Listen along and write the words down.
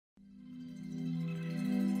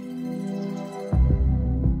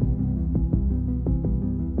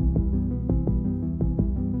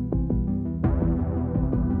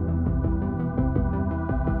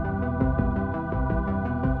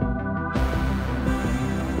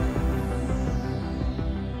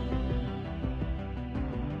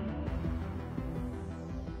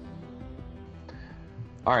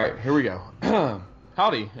All right, here we go.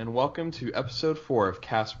 Howdy, and welcome to episode 4 of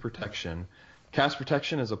Cast Protection. Cast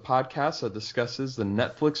Protection is a podcast that discusses the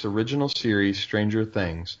Netflix original series Stranger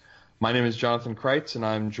Things. My name is Jonathan Kreitz, and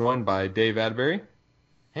I'm joined by Dave Adberry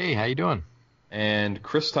Hey, how you doing? and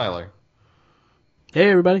Chris Tyler.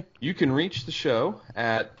 Hey, everybody. You can reach the show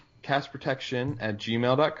at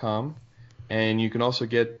castprotection@gmail.com, and you can also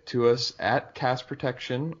get to us at Cast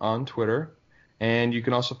Protection on Twitter, and you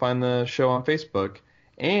can also find the show on Facebook.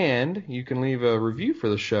 And you can leave a review for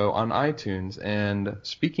the show on iTunes. And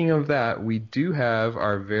speaking of that, we do have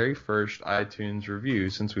our very first iTunes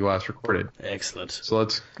review since we last recorded. Excellent. So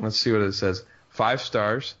let's see what it says. 5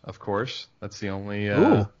 stars, of course. That's the only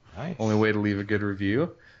Nice. only way to leave a good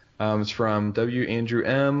review. It's from W. Andrew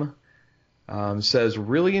M. Says,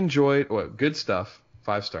 really enjoyed, good stuff.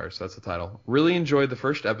 5 stars, that's the title. Really enjoyed the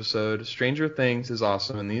first episode. Stranger Things is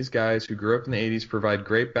awesome, and these guys who grew up in the 80s provide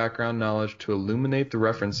great background knowledge to illuminate the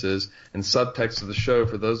references and subtext of the show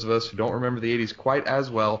for those of us who don't remember the 80s quite as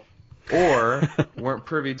well or weren't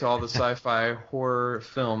privy to all the sci-fi horror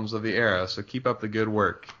films of the era. So keep up the good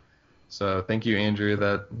work. So thank you, Andrew.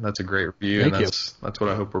 That's a great review, Thank and you. that's what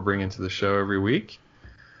I hope we're bringing to the show every week.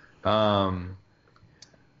 If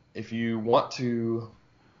you want to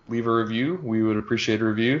leave a review, we would appreciate a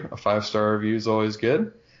review. A 5-star review is always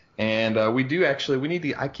good. And we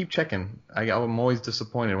need I keep checking. I'm always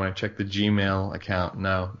disappointed when I check the Gmail account.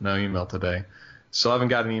 No email today. Still haven't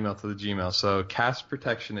got an email to the Gmail. So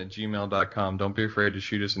castprotection@gmail.com. Don't be afraid to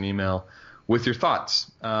shoot us an email with your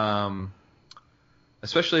thoughts.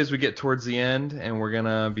 Especially as we get towards the end, and we're going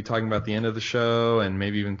to be talking about the end of the show and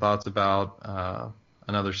maybe even thoughts about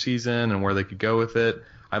another season and where they could go with it.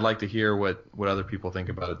 I'd like to hear what other people think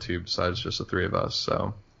about it too, besides just the three of us.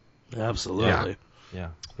 So, Absolutely.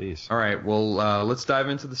 Yeah, please. all right, well, let's dive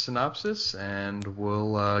into the synopsis, and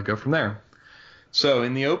we'll go from there. So,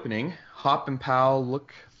 in the opening, Hop and Pal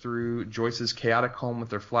look through Joyce's chaotic home with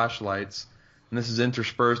their flashlights, and this is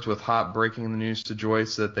interspersed with Hop breaking the news to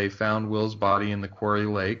Joyce that they found Will's body in the quarry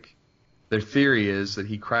lake. Their theory is that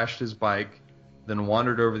he crashed his bike, then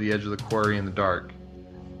wandered over the edge of the quarry in the dark.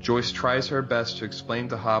 Joyce tries her best to explain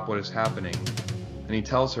to Hop what is happening, and he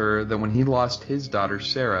tells her that when he lost his daughter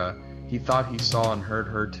Sarah, he thought he saw and heard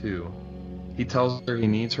her too. He tells her he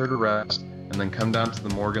needs her to rest and then come down to the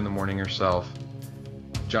morgue in the morning herself.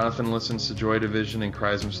 Jonathan listens to Joy Division and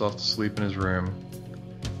cries himself to sleep in his room.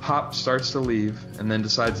 Hop starts to leave and then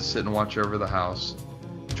decides to sit and watch over the house.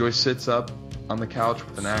 Joyce sits up on the couch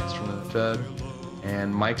with an axe from the shed,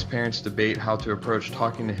 and Mike's parents debate how to approach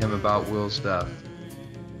talking to him about Will's death.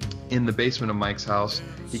 In the basement of Mike's house,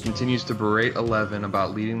 he continues to berate Eleven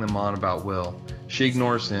about leading them on about Will. She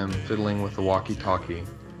ignores him, fiddling with the walkie-talkie.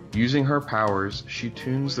 Using her powers, she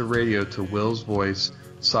tunes the radio to Will's voice,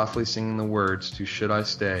 softly singing the words to "Should I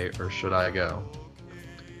Stay or Should I Go?"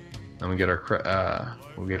 Then we get our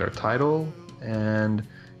title, and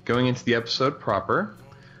going into the episode proper,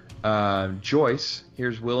 Joyce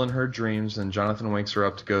hears Will in her dreams, and Jonathan wakes her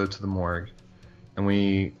up to go to the morgue. And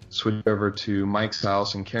we switch over to Mike's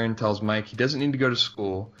house, and Karen tells Mike he doesn't need to go to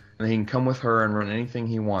school, and that he can come with her and run anything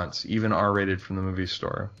he wants, even R-rated from the movie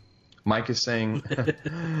store. Mike is saying,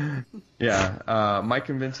 Mike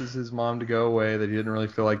convinces his mom to go away, that he didn't really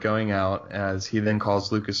feel like going out, as he then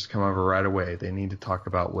calls Lucas to come over right away. They need to talk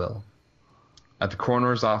about Will. At the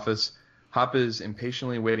coroner's office, Hop is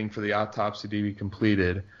impatiently waiting for the autopsy to be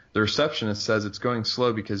completed. The receptionist says it's going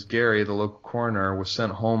slow because Gary, the local coroner, was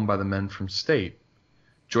sent home by the men from state.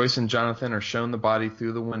 Joyce and Jonathan are shown the body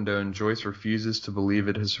through the window, and Joyce refuses to believe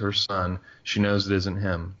it is her son. She knows it isn't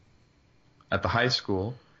him. At the high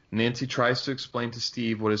school, Nancy tries to explain to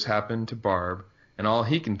Steve what has happened to Barb, and all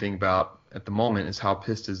he can think about at the moment is how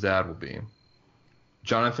pissed his dad will be.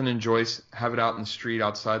 Jonathan and Joyce have it out in the street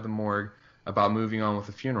outside the morgue about moving on with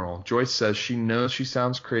the funeral. Joyce says she knows she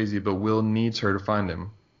sounds crazy, but Will needs her to find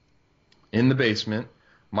him. In the basement,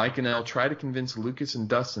 Mike and Elle try to convince Lucas and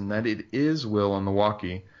Dustin that it is Will on the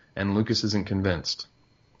walkie, and Lucas isn't convinced.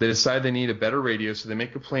 They decide they need a better radio, so they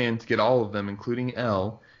make a plan to get all of them, including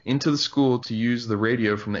Elle, into the school to use the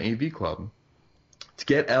radio from the AV club. To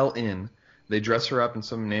get Elle in, they dress her up in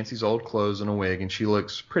some of Nancy's old clothes and a wig, and she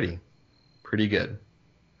looks pretty good.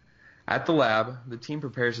 At the lab, the team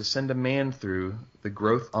prepares to send a man through the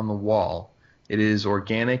growth on the wall. It is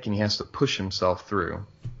organic, and he has to push himself through.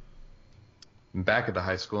 Back at the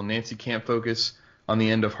high school, Nancy can't focus on the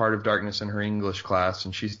end of Heart of Darkness in her English class,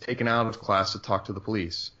 and she's taken out of class to talk to the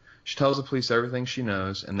police. She tells the police everything she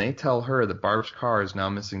knows, and they tell her that Barb's car is now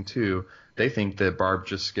missing too. They think that Barb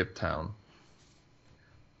just skipped town.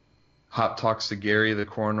 Hop talks to Gary, the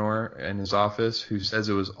coroner, in his office, who says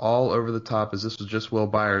it was all over the top as this was just Will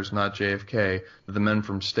Byers, not JFK, that the men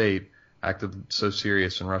from State acted so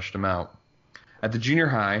serious and rushed him out. At the junior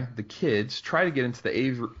high, the kids try to get into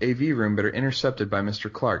the AV room but are intercepted by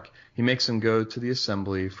Mr. Clark. He makes them go to the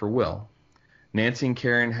assembly for Will. Nancy and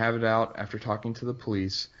Karen have it out after talking to the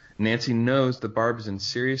police. Nancy knows that Barb is in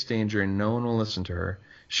serious danger and no one will listen to her.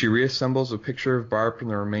 She reassembles a picture of Barb from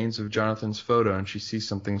the remains of Jonathan's photo and she sees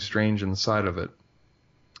something strange inside of it.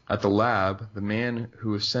 At the lab, the man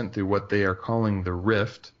who was sent through what they are calling the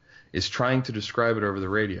rift is trying to describe it over the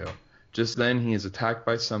radio. Just then he is attacked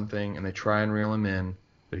by something and they try and reel him in,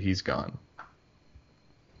 but he's gone.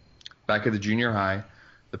 Back at the junior high,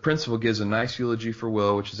 the principal gives a nice eulogy for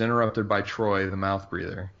Will, which is interrupted by Troy, the mouth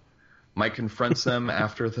breather. Mike confronts them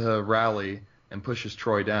after the rally and pushes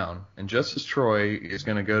Troy down. And just as Troy is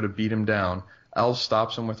going to go to beat him down, Elle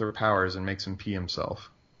stops him with her powers and makes him pee himself.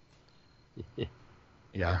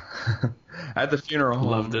 Yeah. At the funeral home,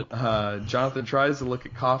 Loved it. Jonathan tries to look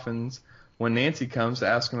at coffins when Nancy comes to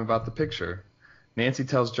ask him about the picture. Nancy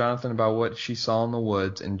tells Jonathan about what she saw in the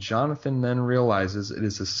woods, and Jonathan then realizes it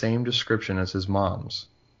is the same description as his mom's.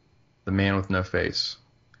 The man with no face.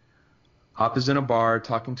 Hop is in a bar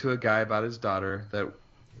talking to a guy about his daughter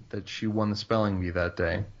that she won the spelling bee that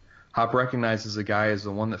day. Hop recognizes the guy as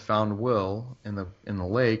the one that found Will in the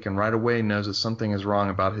lake and right away knows that something is wrong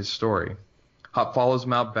about his story. Hop follows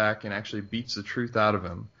him out back and actually beats the truth out of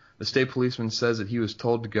him. The state policeman says that he was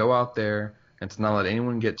told to go out there and to not let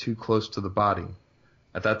anyone get too close to the body.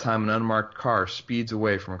 At that time, an unmarked car speeds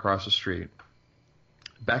away from across the street.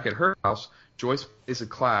 Back at her house, Joyce plays a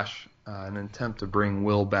clash in an attempt to bring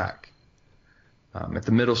Will back. At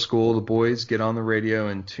the middle school, the boys get on the radio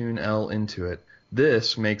and tune Elle into it.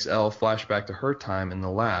 This makes Elle flash back to her time in the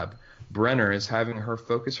lab. Brenner is having her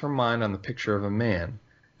focus her mind on the picture of a man.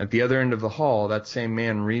 At the other end of the hall, that same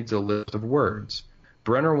man reads a list of words.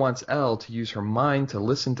 Brenner wants Elle to use her mind to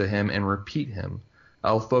listen to him and repeat him.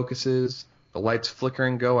 Elle focuses, the lights flicker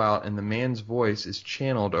and go out, and the man's voice is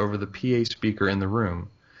channeled over the PA speaker in the room.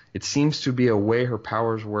 It seems to be a way her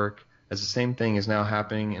powers work, as the same thing is now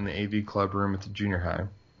happening in the AV club room at the junior high.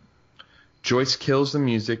 Joyce kills the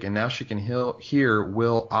music, and now she can hear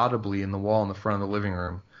Will audibly in the wall in the front of the living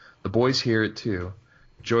room. The boys hear it too.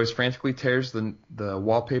 Joyce frantically tears the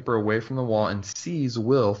wallpaper away from the wall and sees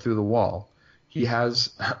Will through the wall. He has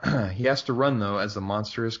to run, though, as the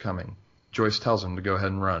monster is coming. Joyce tells him to go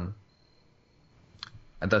ahead and run.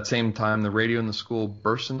 At that same time, the radio in the school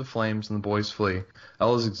bursts into flames and the boys flee.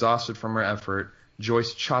 Elle is exhausted from her effort.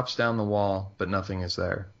 Joyce chops down the wall, but nothing is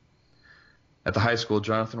there. At the high school,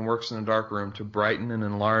 Jonathan works in a dark room to brighten and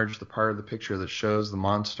enlarge the part of the picture that shows the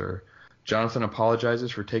monster. Jonathan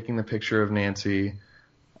apologizes for taking the picture of Nancy.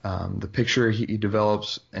 The picture he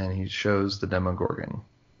develops, and he shows the Demogorgon.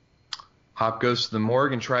 Hop goes to the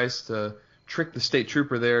morgue and tries to trick the state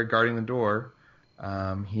trooper there guarding the door.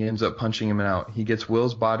 He ends up punching him out. He gets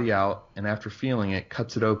Will's body out, and after feeling it,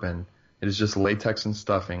 cuts it open. It is just latex and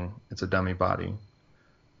stuffing. It's a dummy body.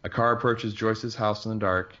 A car approaches Joyce's house in the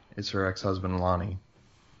dark. It's her ex-husband, Lonnie.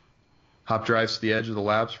 Hop drives to the edge of the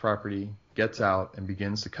lab's property, gets out, and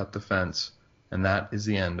begins to cut the fence. And that is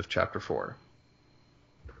the end of Chapter 4.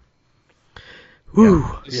 Whew.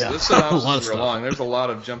 Yeah. This synopsis is real long. There's a lot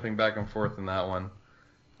of jumping back and forth in that one.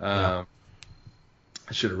 I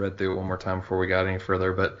should have read through it one more time before we got any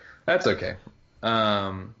further, but that's okay.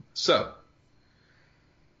 So,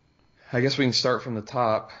 I guess we can start from the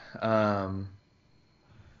top.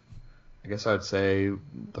 I guess I would say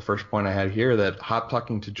the first point I had here, that Hop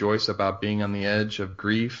talking to Joyce about being on the edge of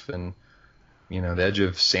grief and, the edge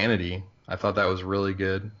of sanity. I thought that was really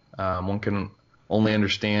good. One can only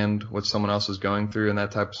understand what someone else is going through in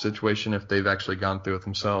that type of situation if they've actually gone through it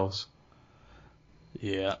themselves.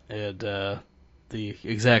 Yeah, and the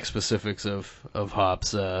exact specifics of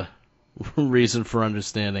Hop's reason for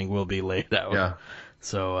understanding will be laid out. Yeah.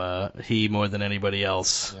 So he, more than anybody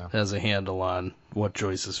else, has a handle on what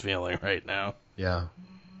Joyce is feeling right now. Yeah.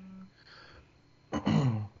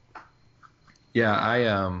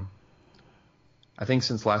 Yeah, I think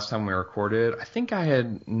since last time we recorded, I think I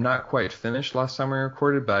had not quite finished last time we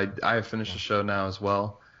recorded, but I have finished the show now as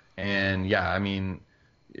well. And yeah, I mean,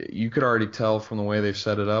 you could already tell from the way they've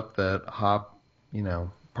set it up that Hop,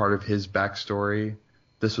 part of his backstory,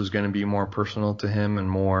 this was going to be more personal to him and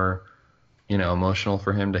more, emotional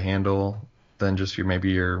for him to handle than just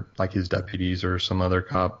your like his deputies or some other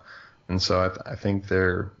cop. And so I think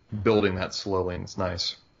they're building that slowly, and it's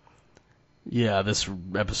nice. Yeah, this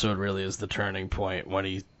episode really is the turning point when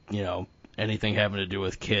he, anything having to do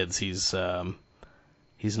with kids, he's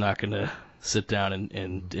he's not going to sit down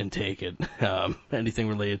and take it. Anything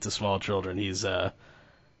related to small children, he's going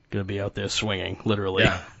to be out there swinging, literally.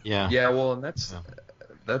 Yeah. Well, and that's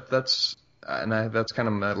that's kind of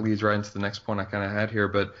that leads right into the next point I kind of had here.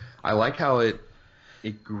 But I like how it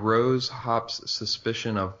grows Hop's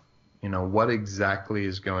suspicion of what exactly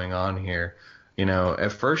is going on here.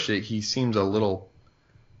 At first he seems a little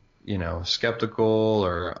skeptical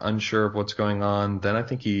or unsure of what's going on. Then I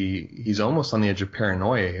think he's almost on the edge of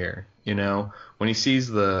paranoia here. When he sees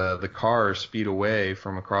the car speed away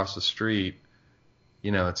from across the street,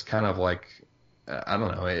 it's kind of like, I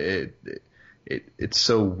don't know, it's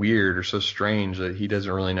so weird or so strange that he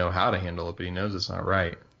doesn't really know how to handle it, but he knows it's not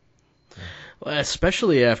right. Well,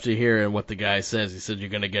 especially after hearing what the guy says. He said, "You're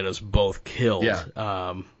going to get us both killed."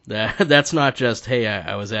 Yeah. That's not just, hey,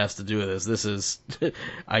 I was asked to do this. This is,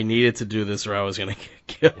 I needed to do this or I was going to get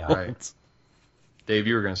killed. Yeah, right. Dave,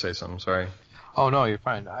 you were going to say something. Sorry. Oh, no, you're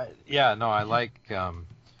fine. I like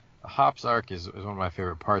Hop's arc is one of my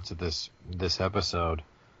favorite parts of this episode.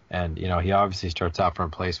 And, he obviously starts out from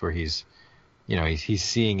a place where he's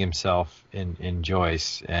seeing himself in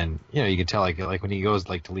Joyce, and you can tell like when he goes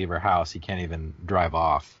to leave her house, he can't even drive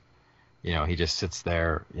off. He just sits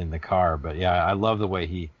there in the car. But yeah, I love the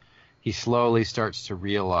way he slowly starts to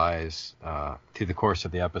realize through the course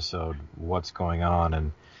of the episode what's going on,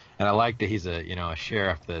 and I like that he's a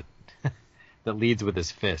sheriff that that leads with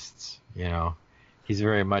his fists. He's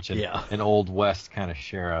very much an old west kind of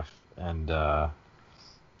sheriff, and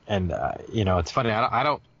it's funny. I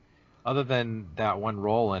don't. Other than that one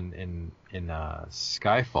role in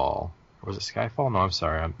Skyfall, or was it Skyfall? No, I'm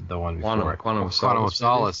sorry, I'm the one before. Quantum of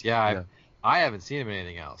Solace. Yeah, I haven't seen him in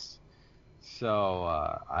anything else. So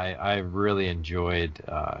I really enjoyed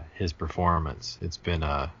his performance. It's been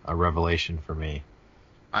a revelation for me.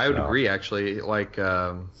 I would agree, actually. Like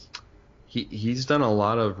he's done a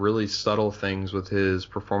lot of really subtle things with his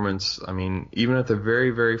performance. I mean, even at the very,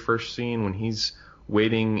 very first scene when he's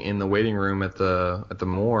waiting in the waiting room at the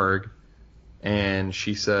morgue, and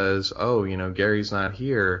she says, "Oh, Gary's not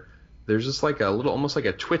here." There's just like a little, almost like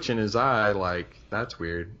a twitch in his eye, like that's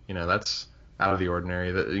weird. That's out of the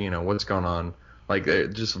ordinary. That what's going on? Like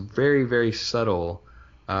just very, very subtle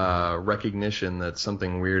recognition that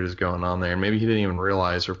something weird is going on there. And maybe he didn't even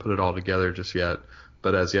realize or put it all together just yet.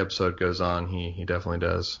 But as the episode goes on, he definitely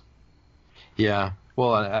does. Yeah.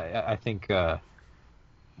 Well, I think.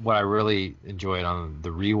 What I really enjoyed on the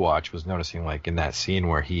rewatch was noticing, like in that scene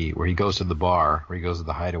where he goes to the bar, where he goes to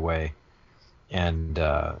the hideaway, and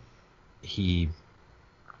he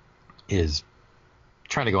is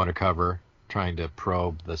trying to go undercover, trying to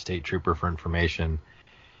probe the state trooper for information.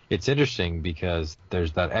 It's interesting because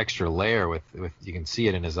there's that extra layer with you can see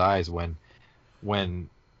it in his eyes when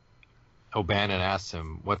O'Bannon asks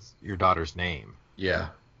him, "What's your daughter's name?" Yeah.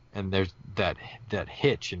 And there's that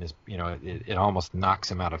hitch in his, it almost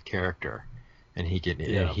knocks him out of character, and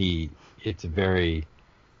it's very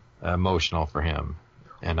emotional for him,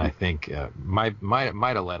 and I think might have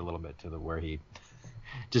led a little bit to where he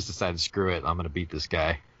just decided, screw it, I'm going to beat this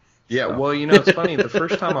guy. Yeah, so. Well, it's funny. The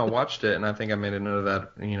first time I watched it, and I think I made a note of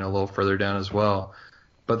that, a little further down as well.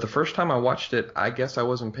 But the first time I watched it, I guess I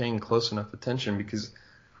wasn't paying close enough attention because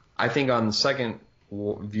I think on the second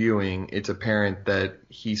viewing, it's apparent that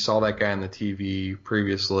he saw that guy on the TV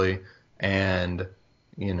previously and,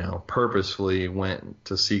 purposefully went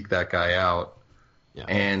to seek that guy out. Yeah.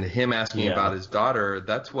 And him asking about his daughter,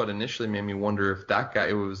 that's what initially made me wonder if that guy,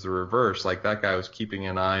 it was the reverse, like that guy was keeping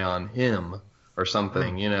an eye on him or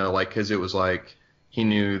something, because it was like he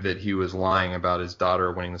knew that he was lying about his daughter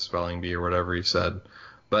winning the spelling bee or whatever he said.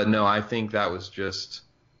 But no, I think that was just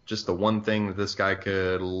the one thing that this guy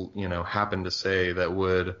could, happen to say that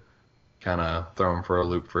would kind of throw him for a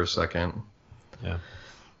loop for a second. Yeah.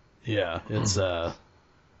 Yeah, it's, I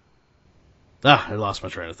lost my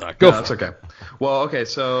train of thought. Go. That's okay. Well, okay,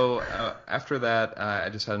 so after that, I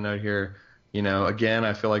just had a note here. Again,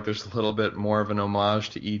 I feel like there's a little bit more of an homage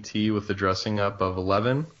to E.T. with the dressing up of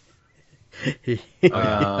Eleven. Especially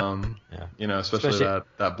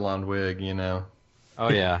that blonde wig, Oh,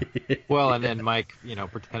 yeah. Well, and then Mike,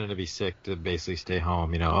 pretending to be sick to basically stay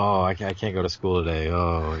home. I can't go to school today.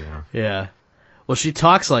 Oh, Yeah. Well, she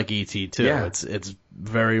talks like E.T. too. Yeah. It's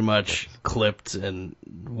very much clipped and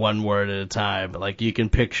one word at a time. Like you can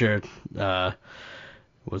picture,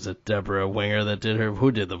 was it Deborah Winger that did her?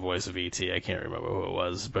 Who did the voice of E.T.? I can't remember who it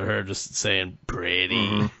was, but her just saying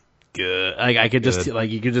pretty good. I could just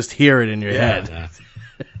you could just hear it in your head. Yeah.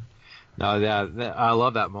 No, yeah, I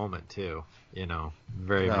love that moment too.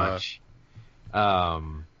 Very much.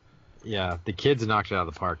 The kids knocked it out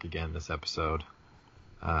of the park again this episode.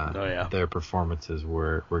 Their performances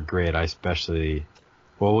were great.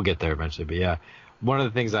 We'll get there eventually, but yeah, one of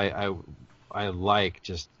the things I like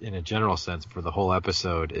just in a general sense for the whole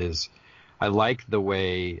episode is I like the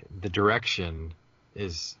way the direction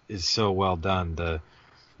is so well done.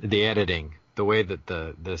 The editing, the way that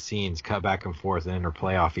the scenes cut back and forth and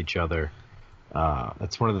interplay off each other.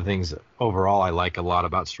 That's one of the things overall I like a lot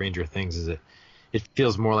about Stranger Things is it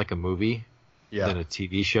feels more like a movie than a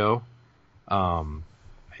TV show.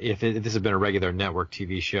 If this had been a regular network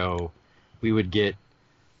TV show, we would get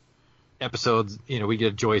episodes, we'd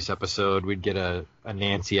get a Joyce episode, we'd get a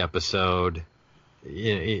Nancy episode,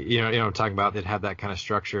 I'm talking about, that have that kind of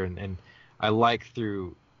structure, and I like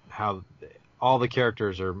through how all the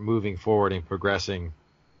characters are moving forward and progressing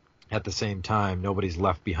at the same time. Nobody's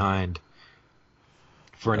left behind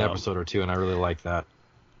for an episode or two, and I really like that.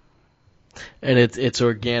 And it's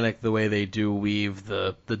organic the way they do weave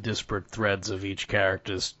the disparate threads of each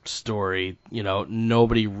character's story.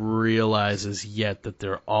 Nobody realizes yet that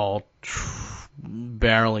they're all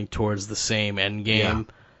barreling towards the same end game.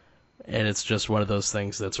 Yeah. And it's just one of those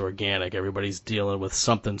things that's organic. Everybody's dealing with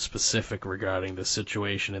something specific regarding the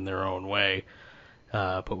situation in their own way.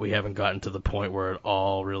 But we haven't gotten to the point where it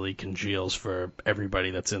all really congeals for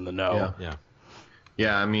everybody that's in the know. Yeah.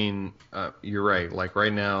 Yeah, I mean, you're right. Like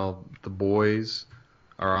right now, the boys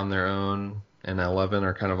are on their own, and 11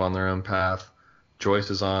 are kind of on their own path. Joyce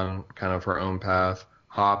is on kind of her own path.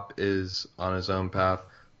 Hop is on his own path.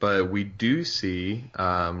 But we do see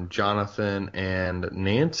Jonathan and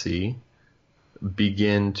Nancy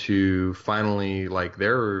begin to finally, like,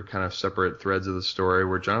 they're kind of separate threads of the story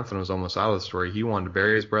where Jonathan was almost out of the story. He wanted to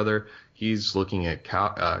bury his brother. He's looking at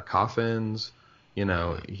coffins.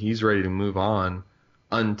 He's ready to move on.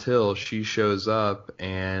 Until she shows up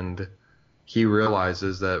and he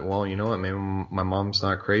realizes that, well, you know what, maybe my mom's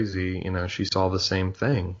not crazy. She saw the same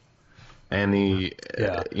thing. And I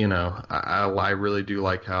really do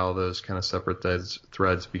like how those kind of separate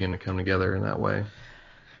threads begin to come together in that way.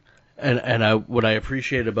 And what I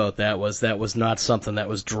appreciate about that was not something that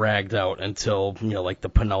was dragged out until, like the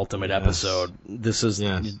penultimate episode. This is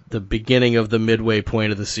the beginning of the midway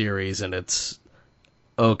point of the series, and it's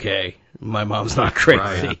okay. My mom's not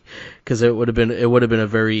crazy, because it would have been a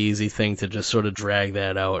very easy thing to just sort of drag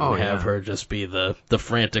that out and have her just be the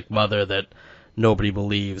frantic mother that nobody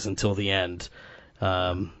believes until the end.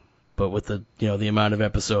 But with the amount of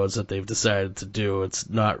episodes that they've decided to do,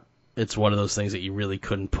 it's one of those things that you really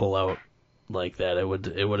couldn't pull out like that. It would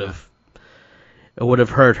have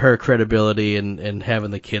hurt her credibility and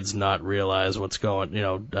having the kids not realize what's going.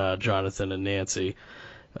 Jonathan and Nancy.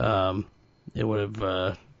 It would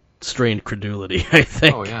have strained credulity, I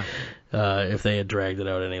think. Oh yeah. If they had dragged it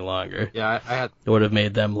out any longer. Yeah, it would have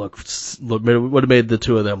made them would have made the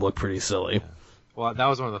two of them look pretty silly. Yeah. Well, that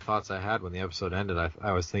was one of the thoughts I had when the episode ended.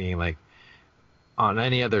 I was thinking, like, on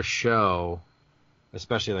any other show,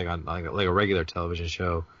 especially like on like a regular television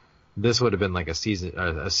show, this would have been like a series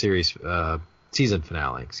season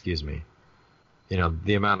finale. Excuse me.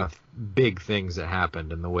 The amount of big things that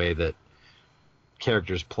happened and the way that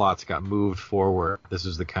characters' plots got moved forward. This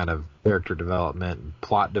is the kind of character development and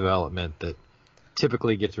plot development that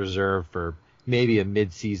typically gets reserved for maybe a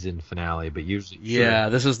mid-season finale, but usually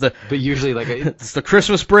usually like it's the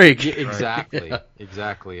Christmas break. Exactly,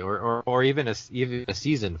 exactly, or even a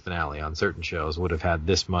season finale on certain shows would have had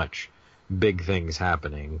this much big things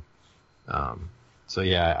happening. So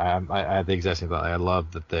yeah, I had the exact same thought. I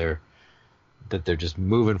love that they're just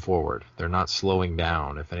moving forward. They're not slowing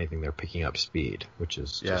down. If anything, they're picking up speed, which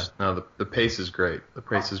is the pace is great. The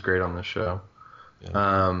pace is great on this show.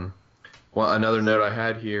 Yeah. Well, another note I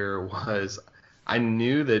had here was I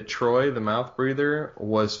knew that Troy, the mouth breather,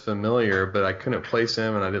 was familiar, but I couldn't place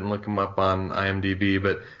him, and I didn't look him up on IMDb.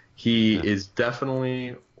 But he is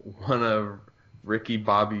definitely one of Ricky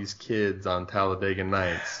Bobby's kids on Talladega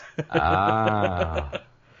Nights.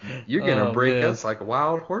 You're gonna break us like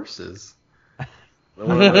wild horses.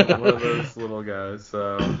 One of those little guys.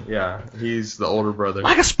 So yeah, he's the older brother.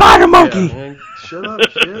 Like a spider monkey. Yeah, shut up,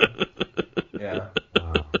 shit. Yeah.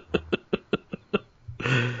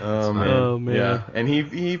 Oh man. Yeah, and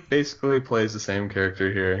he basically plays the same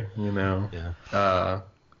character here. Yeah.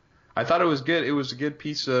 I thought it was good. It was a good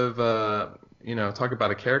piece of talk about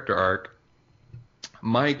a character arc.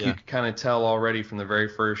 Mike, you could kind of tell already from the very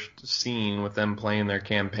first scene with them playing their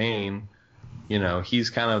campaign. He's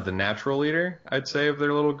kind of the natural leader, I'd say, of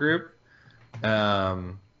their little group.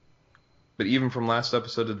 But even from last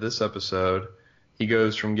episode to this episode, he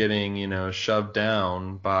goes from getting, shoved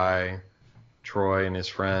down by Troy and his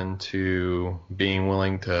friend to being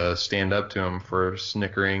willing to stand up to him for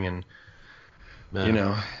snickering and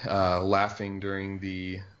laughing during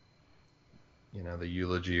the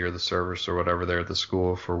eulogy or the service or whatever there at the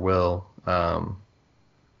school for Will.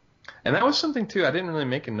 And that was something too I didn't really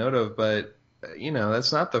make a note of, but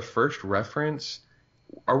that's not the first reference.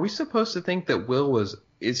 Are we supposed to think that Will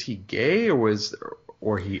is he gay,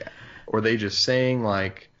 or they just saying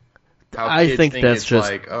like how I kids think that's it's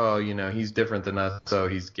just like, oh, he's different than us, so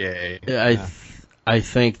he's gay. I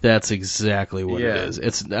think that's exactly what Yeah. it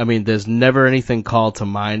is. There's never anything called to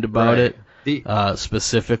mind about Right. it.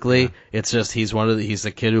 Specifically, it's just he's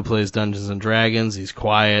the kid who plays Dungeons and Dragons. He's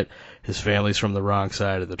quiet. His family's from the wrong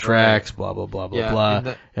side of the tracks. Blah blah blah blah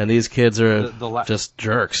blah. And these kids are just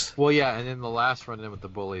jerks. Well, yeah, and in the last run-in with the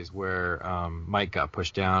bullies, where Mike got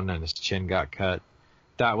pushed down and his chin got cut,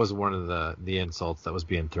 that was one of the insults that was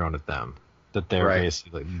being thrown at them. That they're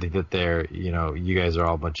basically you guys are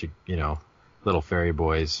all a bunch of little fairy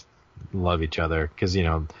boys, love each other, because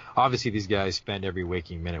obviously these guys spend every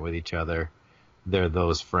waking minute with each other. They're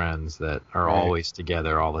those friends that are always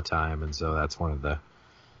together all the time, and so that's one of the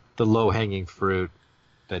low-hanging fruit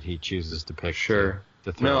that he chooses to pick. Sure.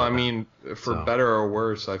 To throw I mean, for better or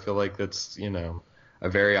worse, I feel like that's a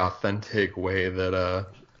very authentic way that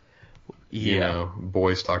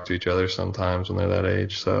boys talk to each other sometimes when they're that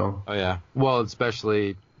age. So. Oh yeah. Well,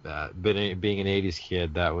 especially being an '80s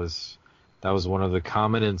kid, that was one of the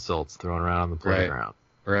common insults thrown around on the playground.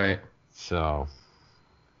 Right. So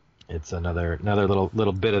it's another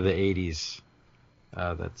little bit of the '80s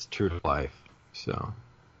that's true to life. So.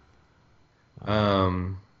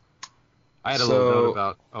 I had a little note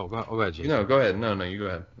about. Oh, go ahead, Jason. No, go ahead. No, you go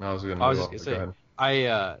ahead. I was just gonna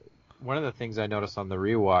say. One of the things I noticed on the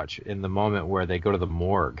rewatch in the moment where they go to the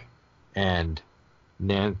morgue, and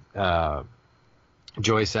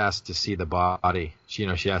Joyce asks to see the body. She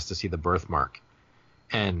has to see the birthmark,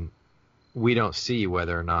 and we don't see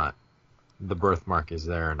whether or not the birthmark is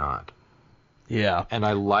there or not. Yeah. And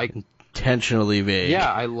I like intentionally vague.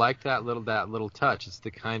 Yeah, I like that little touch. It's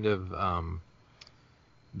the kind of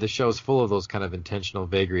the show's full of those kind of intentional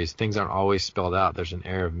vagaries. Things aren't always spelled out. There's an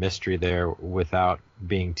air of mystery there without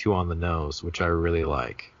being too on the nose, which I really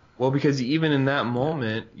like. Well, because even in that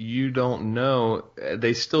moment, you don't know.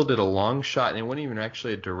 They still did a long shot, and it wasn't even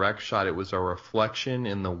actually a direct shot. It was a reflection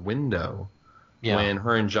in the window when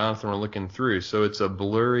her and Jonathan were looking through. So it's a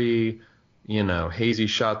blurry, hazy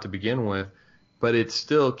shot to begin with, but it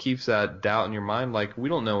still keeps that doubt in your mind. Like, we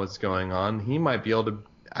don't know what's going on. He might be able to.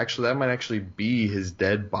 Actually, that might actually be his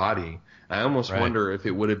dead body. I almost wonder if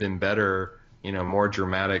it would have been better, more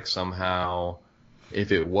dramatic somehow,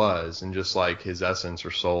 if it was, and just like his essence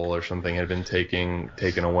or soul or something had been taken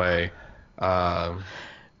away. But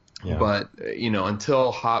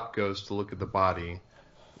until Hop goes to look at the body,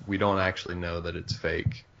 we don't actually know that it's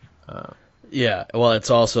fake. Well, it's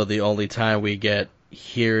also the only time we get.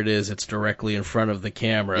 Here it is. It's directly in front of the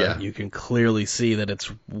camera. Yeah. You can clearly see that it's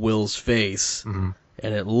Will's face. Mm-hmm.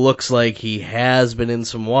 And it looks like he has been in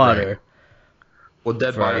some water. Right. Well,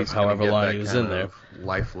 dead bodies, however long he was in there.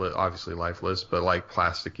 Lifeless, obviously lifeless, but like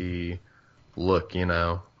plasticky look,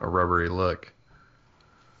 a rubbery look.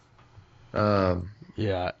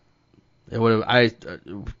 Yeah, it would have.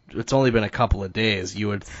 It's only been a couple of days. You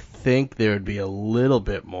would think there would be a little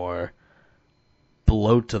bit more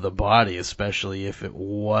bloat to the body, especially if it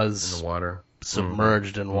was in the water,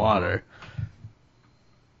 submerged in water.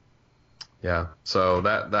 Yeah, so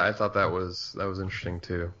that I thought that was interesting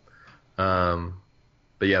too.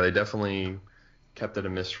 But yeah, they definitely kept it a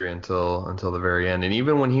mystery until the very end. And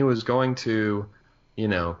even when he was going to,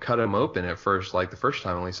 cut him open at first, like the first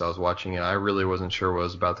time at least I was watching it, I really wasn't sure what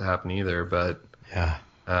was about to happen either. But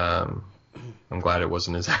I'm glad it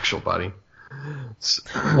wasn't his actual body.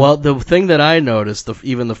 Well, the thing that I noticed,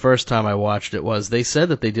 even the first time I watched it, was they said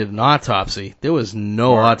that they did an autopsy. There was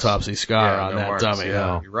no autopsy scar on that marks. dummy.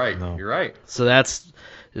 Yeah, you're right. No. You're right. So that's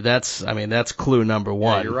clue number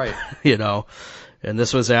one. Yeah, you're right. And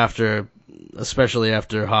this was especially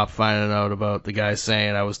after Hop finding out about the guy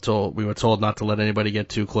saying, we were told not to let anybody get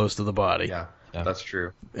too close to the body. Yeah. That's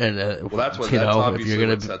true. And that's obviously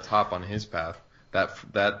what sets Hop on his path.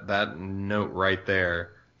 That note right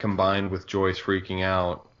there, combined with Joyce freaking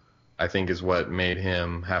out, I think is what made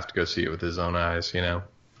him have to go see it with his own eyes,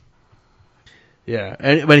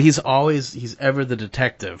 Yeah, but he's ever the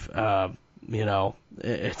detective.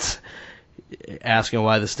 It's asking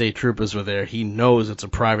why the state troopers were there. He knows it's a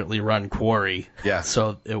privately run quarry. Yeah.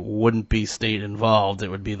 So it wouldn't be state involved. It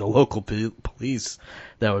would be the local police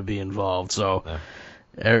that would be involved. So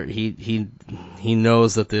he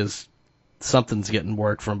knows that there's something's getting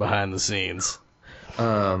worked from behind the scenes.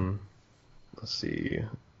 Let's see.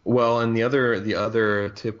 Well, and the other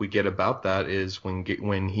tip we get about that is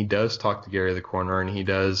when he does talk to Gary the coroner and he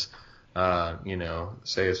does,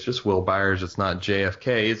 say it's just Will Byers, it's not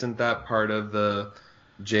JFK. Isn't that part of the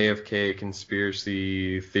JFK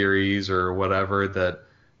conspiracy theories or whatever, that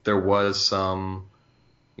there was some,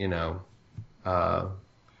 you know, uh,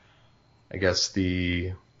 I guess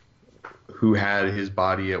who had his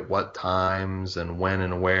body at what times and when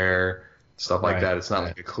and where, stuff like Right, that. It's not right.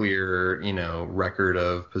 like a clear, record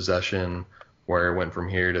of possession where it went from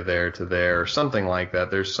here to there or something like that.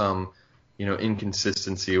 There's some,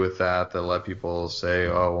 inconsistency with that a lot of people say,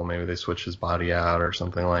 oh, well, maybe they switched his body out or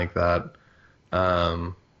something like that.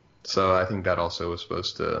 So I think that also was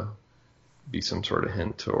supposed to be some sort of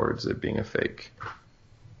hint towards it being a fake.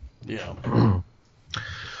 Yeah.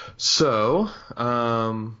 So,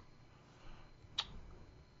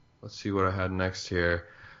 let's see what I had next here.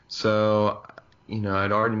 So,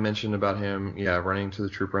 I'd already mentioned about him, running to the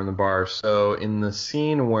trooper in the bar. So, in the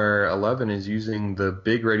scene where Eleven is using the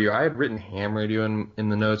big radio, I had written ham radio in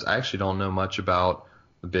the notes. I actually don't know much about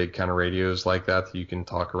the big kind of radios like that you can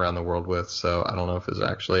talk around the world with. So, I don't know if it's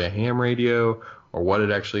actually a ham radio or what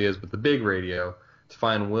it actually is, but the big radio to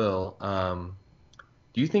find Will.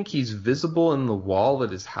 Do you think he's visible in the wall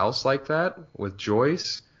at his house like that with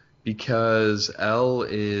Joyce because Elle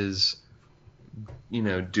is,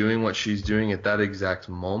 doing what she's doing at that exact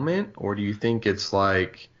moment? Or do you think it's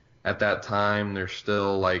like at that time there's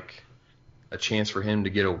still like a chance for him to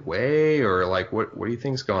get away? Or like what do you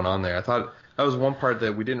think's going on there? I thought that was one part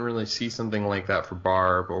that we didn't really see something like that for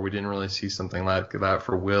Barb, or we didn't really see something like that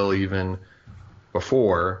for Will even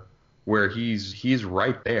before, where he's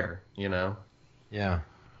right there, Yeah.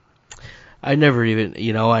 I never even,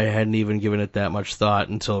 I hadn't even given it that much thought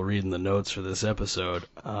until reading the notes for this episode.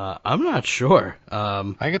 I'm not sure. I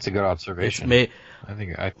think it's a good observation. It's I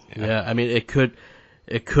think yeah. I mean, it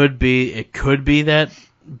could be that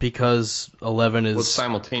because 11 is Well, it's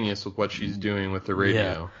simultaneous with what she's doing with the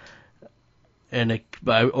radio. and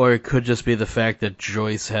or it could just be the fact that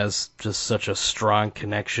Joyce has just such a strong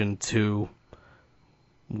connection to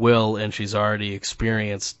Will, and she's already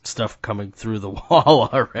experienced stuff coming through the wall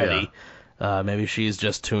already. Maybe she's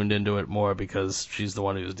just tuned into it more because she's the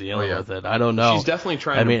one who's dealing with it. I don't know. She's definitely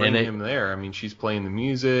trying to bring him there. I mean, she's playing the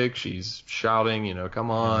music, she's shouting, come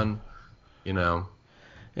on,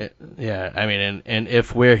 Yeah, I mean, and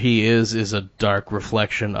if where he is a dark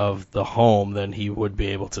reflection of the home, then he would be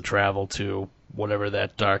able to travel to whatever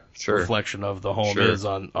that dark reflection of the home is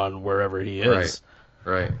on wherever he is.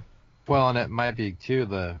 Right. Well, and it might be too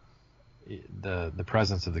the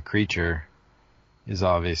presence of the creature is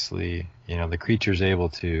obviously, the creature's able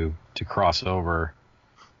to cross over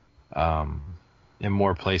in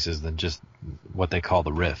more places than just what they call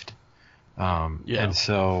the rift. And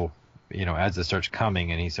so, as it starts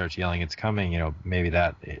coming and he starts yelling, it's coming, maybe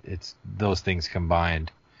it's those things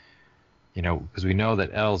combined, because we know that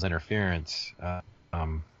Elle's interference,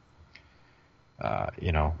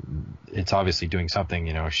 it's obviously doing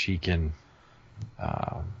something, she can,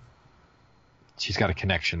 she's got a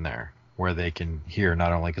connection there where they can hear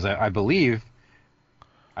not only, because I believe,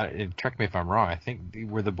 correct me if I'm wrong, I think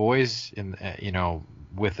were the boys in,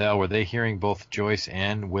 with Elle, were they hearing both Joyce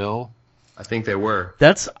and Will? I think they were.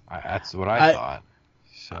 That's what I thought.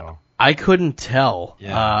 So I couldn't tell,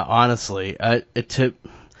 honestly,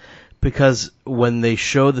 because when they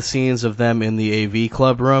show the scenes of them in the AV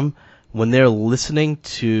club room, when they're listening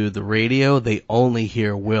to the radio, they only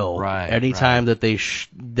hear Will. Right. Anytime that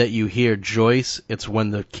that you hear Joyce, it's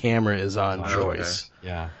when the camera is on Joyce. Okay.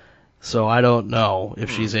 Yeah. So I don't know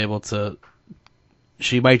if she's able to.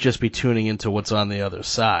 She might just be tuning into what's on the other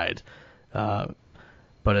side. But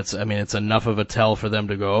it's enough of a tell for them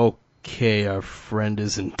to go, okay, our friend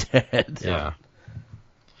isn't dead. Yeah.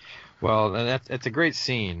 Well, that's a great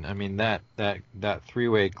scene. I mean, that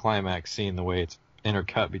three-way climax scene, the way it's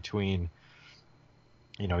intercut between,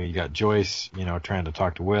 you got Joyce, trying to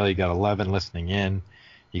talk to Will, you got 11 listening in,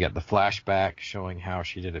 you got the flashback showing how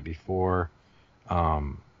she did it before.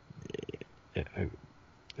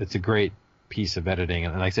 It's a great piece of editing,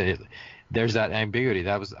 and like I said, there's that ambiguity.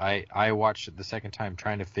 That was I watched it the second time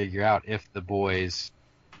trying to figure out if the boys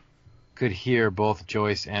could hear both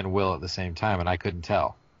Joyce and Will at the same time, and I couldn't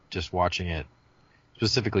tell. Just watching it,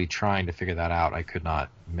 specifically trying to figure that out, I could not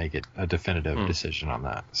make it a definitive decision on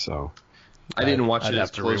that. So I didn't watch it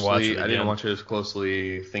as closely. I didn't watch it as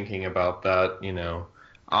closely thinking about that,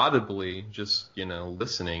 audibly, just,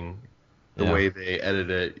 listening. The way they edit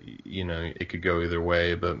it, it could go either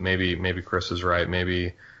way, but maybe Chris is right.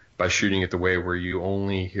 Maybe by shooting it the way where you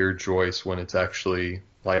only hear Joyce when it's actually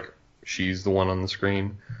like she's the one on the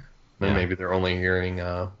screen, Then maybe they're only hearing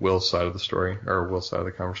Will's side of the story, or Will's side of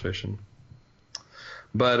the conversation.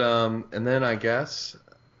 But and then I guess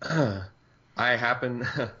I happened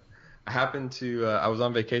to I was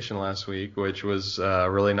on vacation last week, which was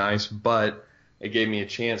really nice, but it gave me a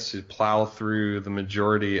chance to plow through the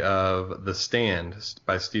majority of The Stand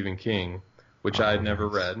by Stephen King, which I had never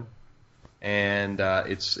read, and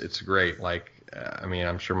it's great. Like, I mean,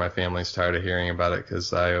 I'm sure my family's tired of hearing about it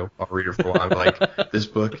because I'll read it for a while. I'm like, this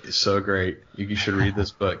book is so great. You should read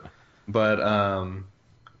this book. But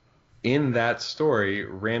in that story,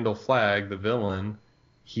 Randall Flagg, the villain,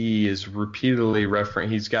 he is repeatedly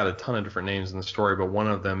he's got a ton of different names in the story, but one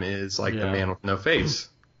of them is like the man with no face.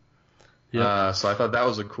 Yep. So I thought that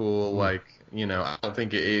was a cool, like, you know, I don't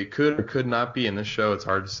think it could or could not be in this show. It's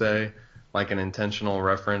hard to say, like an intentional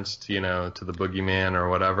reference to, you know, to the boogeyman or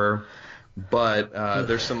whatever. But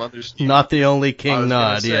there's some others. Not the only King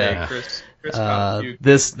nod, Chris got a few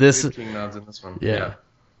this King nods in this one.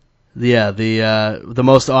 Yeah, the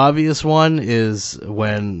most obvious one is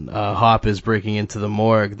when Hop is breaking into the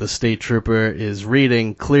morgue. The state trooper is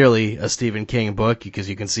reading clearly a Stephen King book because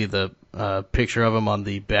you can see the picture of him on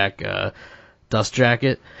the back dust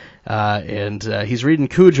jacket, and he's reading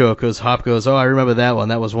Cujo because Hop goes, "Oh, I remember that one.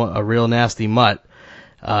 That was a real nasty mutt."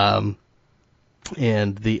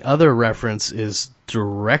 And the other reference is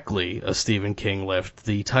directly a Stephen King lift.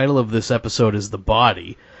 The title of this episode is The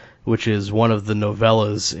Body, which is one of the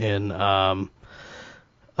novellas in,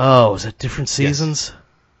 is it Different Seasons?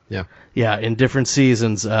 Yes. Yeah, in Different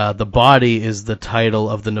Seasons, The Body is the title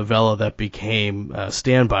of the novella that became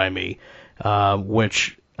Stand By Me,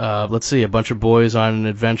 which, let's see, a bunch of boys on an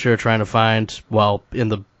adventure trying to find, well, in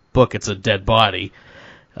the book it's a dead body.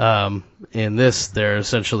 In this, they're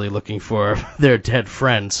essentially looking for their dead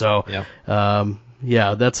friend, so,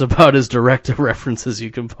 yeah, that's about as direct a reference as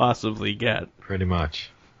you can possibly get. Pretty much.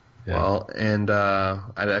 Yeah. Well, and I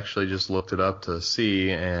actually just looked it up to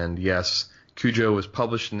see, and yes, Cujo was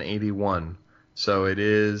published in 1981, so it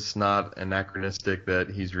is not anachronistic that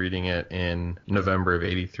he's reading it in November of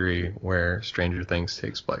 1983, where Stranger Things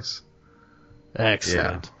takes place.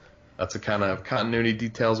 Excellent. Yeah, that's the kind of continuity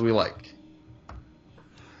details we like.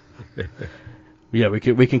 Yeah, we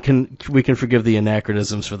can forgive the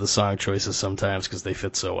anachronisms for the song choices sometimes because they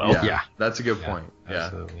fit so well. Yeah, that's a good point. Yeah,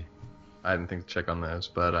 absolutely. I didn't think to check on those,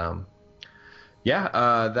 but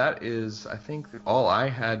that is, I think, all I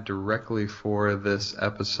had directly for this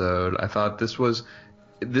episode. I thought this was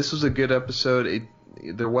a good episode.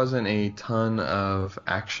 There wasn't a ton of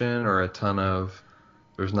action or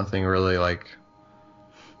there's nothing really like,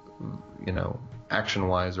 you know,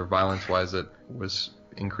 action-wise or violence-wise that was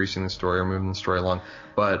increasing the story or moving the story along.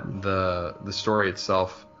 But the story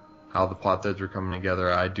itself, how the plot threads were coming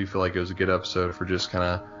together, I do feel like it was a good episode for just kind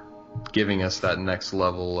of giving us that next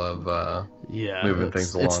level of moving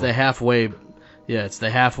things along. It's the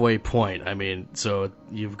halfway point. I mean, so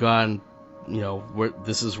you've gone, you know,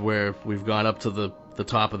 this is where we've gone up to the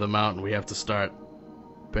top of the mountain. We have to start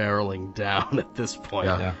barreling down at this point.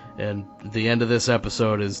 Yeah. And the end of this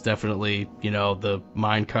episode is definitely, you know, the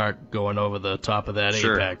minecart going over the top of that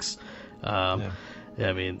apex. I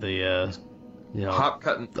mean, the you know,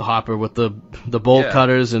 Hopper with the bolt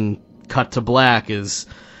cutters and cut to black is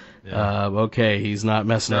okay. He's not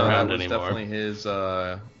messing around that was anymore. Definitely his.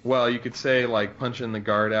 Well, you could say like punching the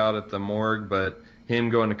guard out at the morgue, but him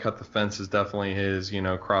going to cut the fence is definitely his. You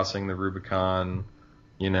know, crossing the Rubicon.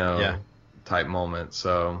 You know, type moment.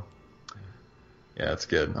 So yeah, it's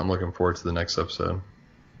good. I'm looking forward to the next episode.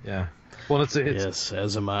 Yeah. Well, it's yes,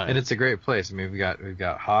 as am I. And it's a great place. I mean, we've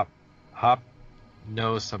got Hop. Hop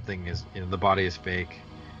knows something is, you know, the body is fake.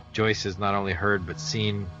 Joyce has not only heard but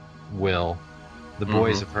seen Will. The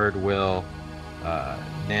boys have heard Will.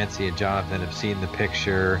 Nancy and Jonathan have seen the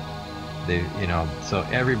picture. They, you know, so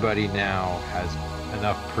everybody now has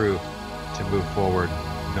enough proof to move forward,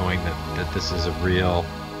 knowing that this is a real,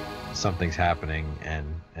 something's happening,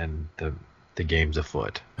 and the game's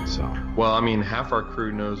afoot. So. Well, I mean, half our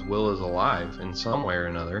crew knows Will is alive in some way or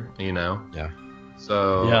another. You know. Yeah.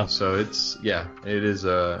 So it is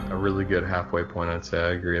a really good halfway point. I'd say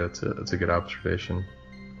I agree. That's a good observation.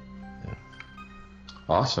 Yeah.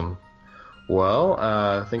 Awesome.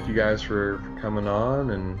 Well, thank you guys for coming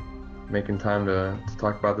on and making time to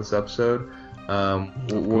talk about this episode.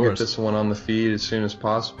 We'll get this one on the feed as soon as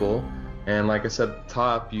possible. And like I said at the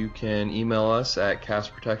top, you can email us at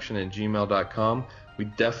castprotection@gmail.com. We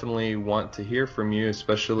definitely want to hear from you,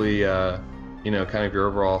 especially kind of your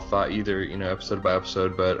overall thought, either, episode by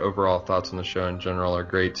episode, but overall thoughts on the show in general are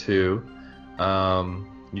great too.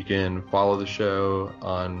 You can follow the show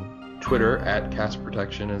on Twitter at Cast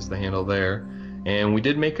Protection is the handle there. And we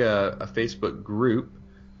did make a Facebook group.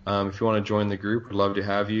 If you want to join the group, we'd love to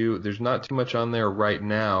have you. There's not too much on there right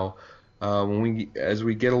now. As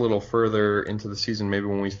we get a little further into the season, maybe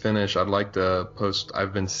when we finish, I'd like to post.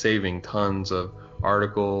 I've been saving tons of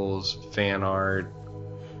articles, fan art,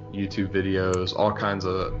 YouTube videos, all kinds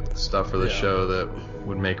of stuff for the show that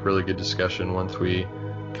would make really good discussion once we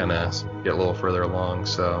kind of get a little further along.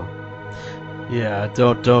 So yeah,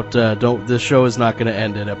 don't. This show is not going to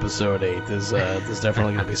end at episode 8. There's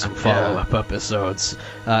definitely going to be some follow-up episodes.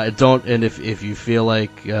 And if you feel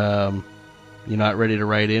like you're not ready to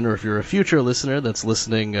write in, or if you're a future listener that's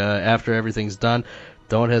listening after everything's done,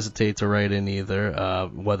 don't hesitate to write in either.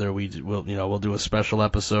 Whether we'll do a special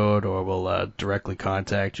episode, or we'll directly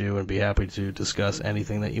contact you and be happy to discuss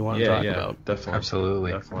anything that you want to talk about. Definitely,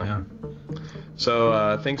 absolutely, definitely. Yeah.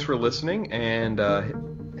 So thanks for listening, and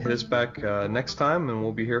hit us back next time, and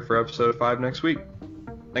we'll be here for episode 5 next week.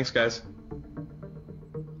 Thanks, guys.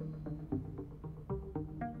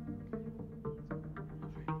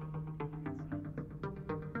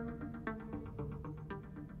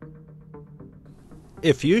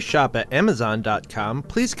 If you shop at Amazon.com,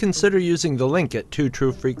 please consider using the link at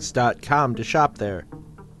twotruefreaks.com to shop there.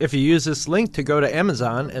 If you use this link to go to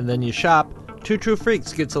Amazon and then you shop, Two True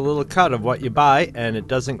Freaks gets a little cut of what you buy, and it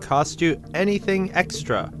doesn't cost you anything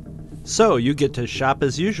extra. So you get to shop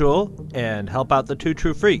as usual and help out the Two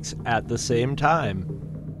True Freaks at the same time.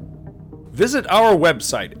 Visit our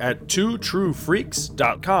website at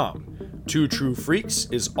twotruefreaks.com. Two True Freaks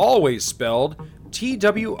is always spelled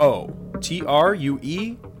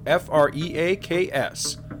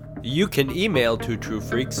TWOTRUEFREAKS. You can email Two True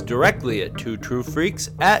Freaks directly at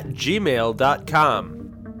twotruefreaks@gmail.com.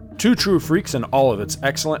 Two True Freaks and all of its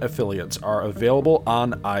excellent affiliates are available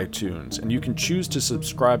on iTunes, and you can choose to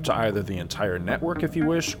subscribe to either the entire network if you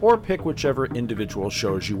wish, or pick whichever individual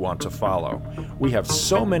shows you want to follow. We have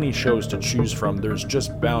so many shows to choose from, there's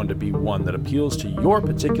just bound to be one that appeals to your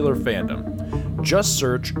particular fandom. Just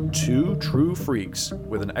search Two True Freaks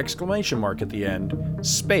with an exclamation mark at the end,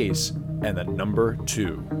 space, and the number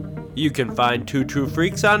 2. You can find Two True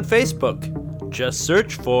Freaks on Facebook. Just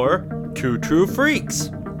search for Two True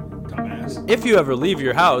Freaks. If you ever leave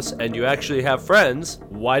your house and you actually have friends,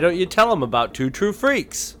 why don't you tell them about Two True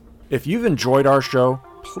Freaks? If you've enjoyed our show,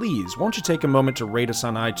 please won't you take a moment to rate us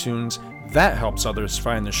on iTunes? That helps others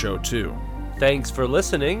find the show too. Thanks for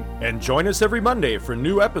listening, And join us every Monday for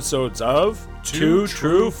new episodes of Two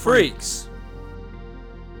True Freaks.